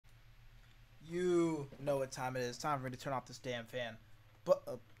what time it is. Time for me to turn off this damn fan. But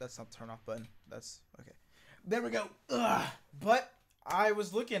that's not the turn off button. That's okay. There we go. Ugh. But I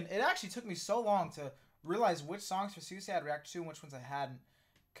was looking. It actually took me so long to realize which songs for Suicide I'd reacted to and which ones I hadn't.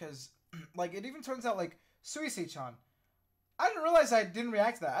 Because, like, it even turns out, like, Suicide-chan. I didn't realize I didn't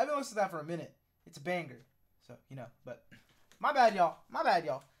react to that. I've been listening to that for a minute. It's a banger. So, you know, but my bad, y'all. My bad,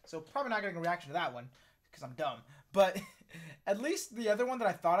 y'all. So, probably not getting a reaction to that one because I'm dumb. But at least the other one that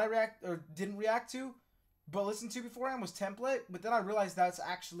I thought I didn't react to, but listened to beforehand was Template. But then I realized that's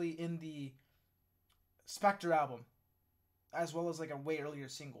actually in the Spectre album, as well as like a way earlier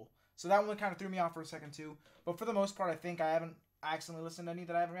single. So that one kind of threw me off for a second too. But for the most part, I think I haven't accidentally listened to any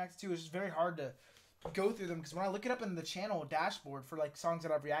that I haven't reacted to. It's just very hard to go through them because when I look it up in the channel dashboard for like songs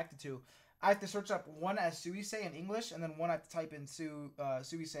that I've reacted to, I have to search up one as Suisei in English and then one I have to type in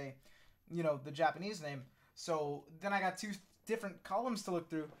Suisei, you know, the Japanese name. So then I got two different columns to look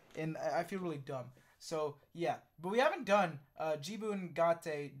through, and I feel really dumb. So yeah, but we haven't done Jibun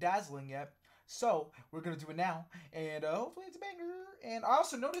Gate Dazzling yet. So we're gonna do it now, and hopefully it's a banger. And I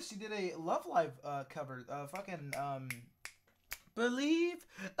also noticed you did a Love Live cover, fucking Believe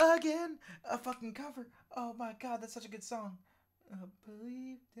Again, a fucking cover. Oh my god, that's such a good song.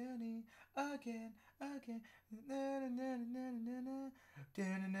 Believe Danny again.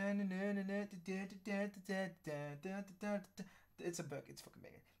 It's a book. It's fucking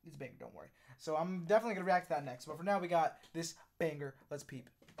banger. It's a banger. Don't worry. So I'm definitely gonna react to that next. But for now, we got this banger. Let's peep.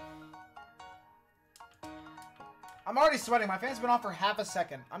 I'm already sweating. My fan's been on for half a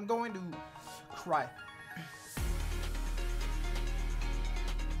second. I'm going to cry.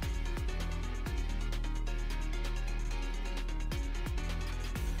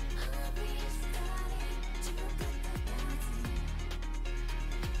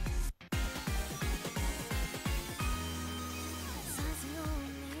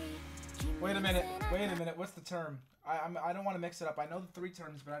 Wait a minute. Wait a minute. What's the term? I don't want to mix it up. I know the three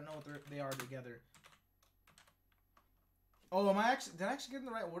terms, but I don't know what they are together. Oh, am I actually? Did I actually get in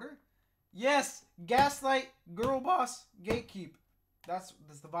the right order? Yes. Gaslight, girl boss, gatekeep. That's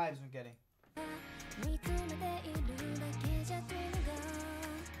the vibes I'm getting.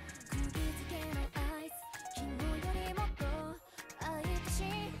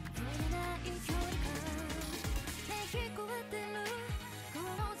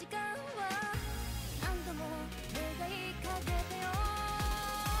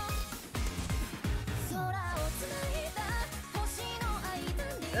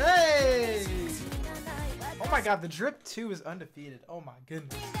 Hey! Oh my god, the drip 2 is undefeated. Oh my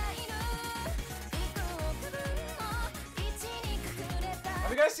goodness. Have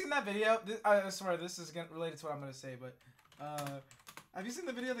you guys seen that video? I swear this is related to what I'm gonna say, but have you seen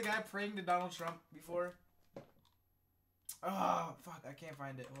the video of the guy praying to Donald Trump before? Oh fuck, I can't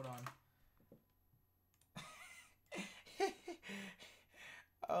find it. Hold on.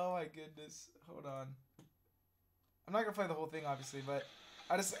 Oh my goodness. Hold on. I'm not gonna play the whole thing obviously, but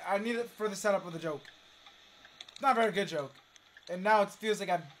I need it for the setup of the joke. It's not a very good joke. And now it feels like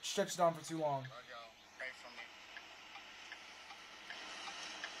I've stretched it on for too long. Pray for me.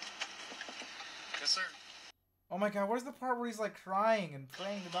 Yes, sir. Oh my god, where's the part where he's like crying and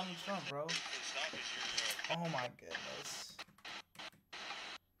praying to Donald Trump, bro? Oh my goodness.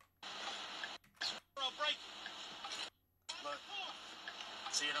 Look,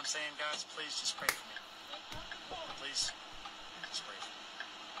 see what I'm saying, guys? Please just pray for me. Please, just pray for me.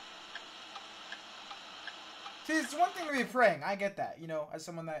 See, it's one thing to be praying. I get that, you know, as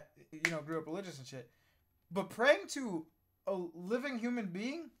someone that, you know, grew up religious and shit. But praying to a living human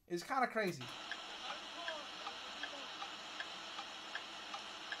being is kind of crazy.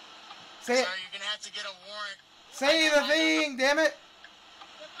 Say it. Sir, you're gonna have to get a warrant. Say the thing, damn it.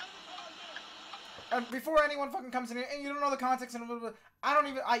 And before anyone fucking comes in here, and you don't know the context and blah, blah, blah, I don't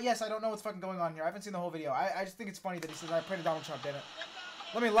even, yes, I don't know what's fucking going on here. I haven't seen the whole video. I just think it's funny that he says, I pray to Donald Trump, damn it.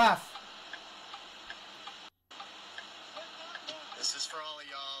 Let me laugh. This is for all of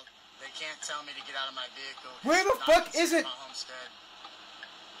y'all. They can't tell me to get out of my vehicle. Where the fuck is it? My homestead.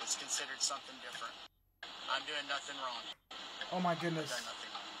 It's considered something different. I'm doing nothing wrong. Oh my goodness. I'm doing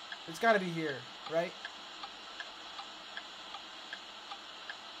nothing wrong. It's gotta be here, right?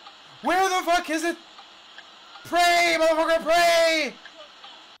 Where the fuck is it? Pray, motherfucker, pray!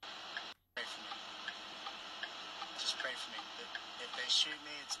 Pray for me. Just pray for me. If they shoot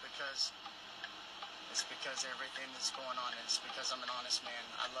me, it's because everything that's going on. It's because I'm an honest man.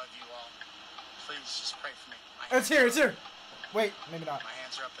 I love you all. Please just pray for me. It's here, it's here. Wait, maybe not. My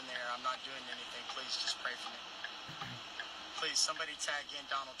hands are up in the air. I'm not doing anything. Please just pray for me. Please, somebody tag in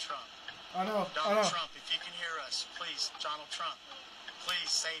Donald Trump. I know. Donald Trump, if you can hear us, please, Donald Trump, please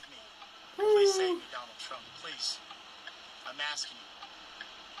save me. Please save me, Donald Trump. Please. I'm asking you.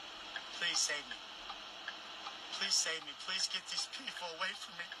 Please save me. Please save me. Please get these people away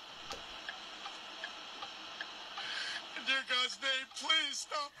from me. In dear God's name, please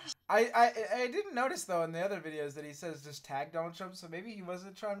stop this. I didn't notice though in the other videos that he says just tag Donald Trump, so maybe he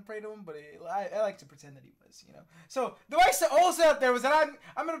wasn't trying to pray to him, but I like to pretend that he was, you know. So the way I also out there was that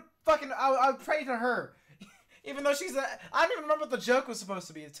I'm gonna fucking I'll pray to her, even though she's I don't even remember what the joke was supposed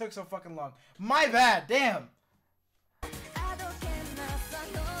to be. It took so fucking long. My bad. Damn.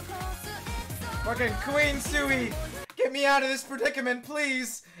 Fucking Queen Sui, get me out of this predicament,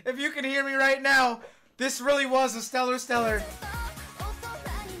 please. If you can hear me right now, this really was a stellar.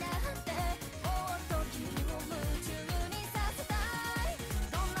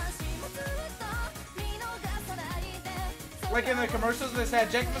 Like in the commercials, they said,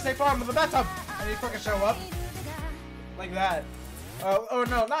 Jake from State Farm with the bathtub, and he'd fucking show up. Like that. Oh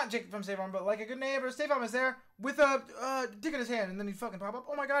no, not Jake from State Farm, but like a good neighbor. State Farm is there with a dick in his hand, and then he'd fucking pop up.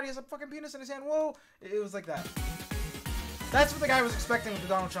 Oh my god, he has a fucking penis in his hand. Whoa. It was like that. That's what the guy was expecting with the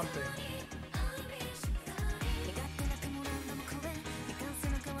Donald Trump thing.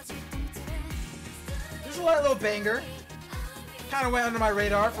 This is a light little banger. Kind of went under my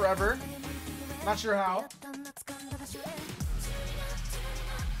radar forever. Not sure how.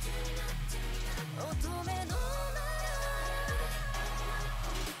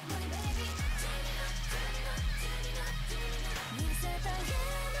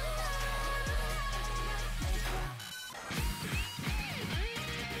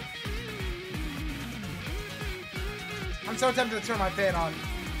 I'm so tempted to turn my fan on.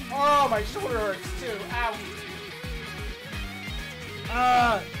 Oh, my shoulder hurts too. Ow.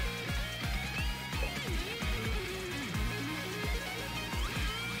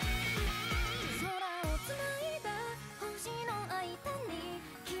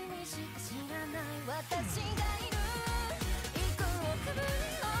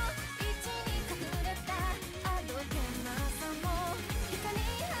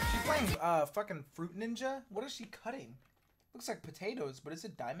 She's playing fucking Fruit Ninja? What is she cutting? Looks like potatoes, but is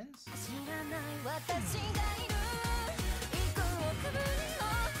it diamonds? I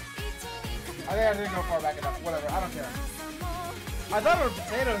think I didn't go far back enough. Whatever, I don't care. I thought it were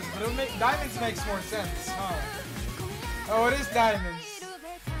potatoes, but diamonds makes more sense, huh? Oh, it is diamonds.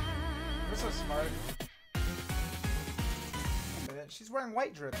 We're so smart. She's wearing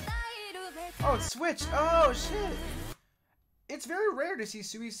white drip. Oh, it's switched. Oh, shit. It's very rare to see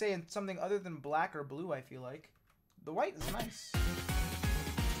Sui say something other than black or blue, I feel like. The white is nice.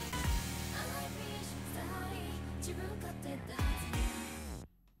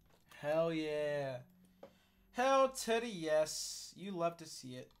 Hell yeah. Hell to the yes. You love to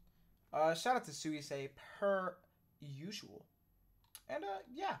see it. Shout out to Sui Say per usual. And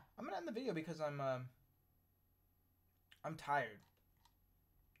yeah, I'm gonna end the video because I'm tired.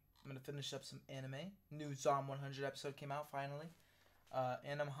 I'm gonna finish up some anime. New Zom 100 episode came out finally.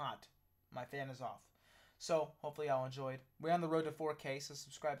 And I'm hot. My fan is off. So, hopefully y'all enjoyed. We're on the road to 4K, so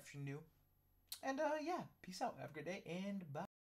subscribe if you're new. And, yeah, peace out. Have a good day, and bye.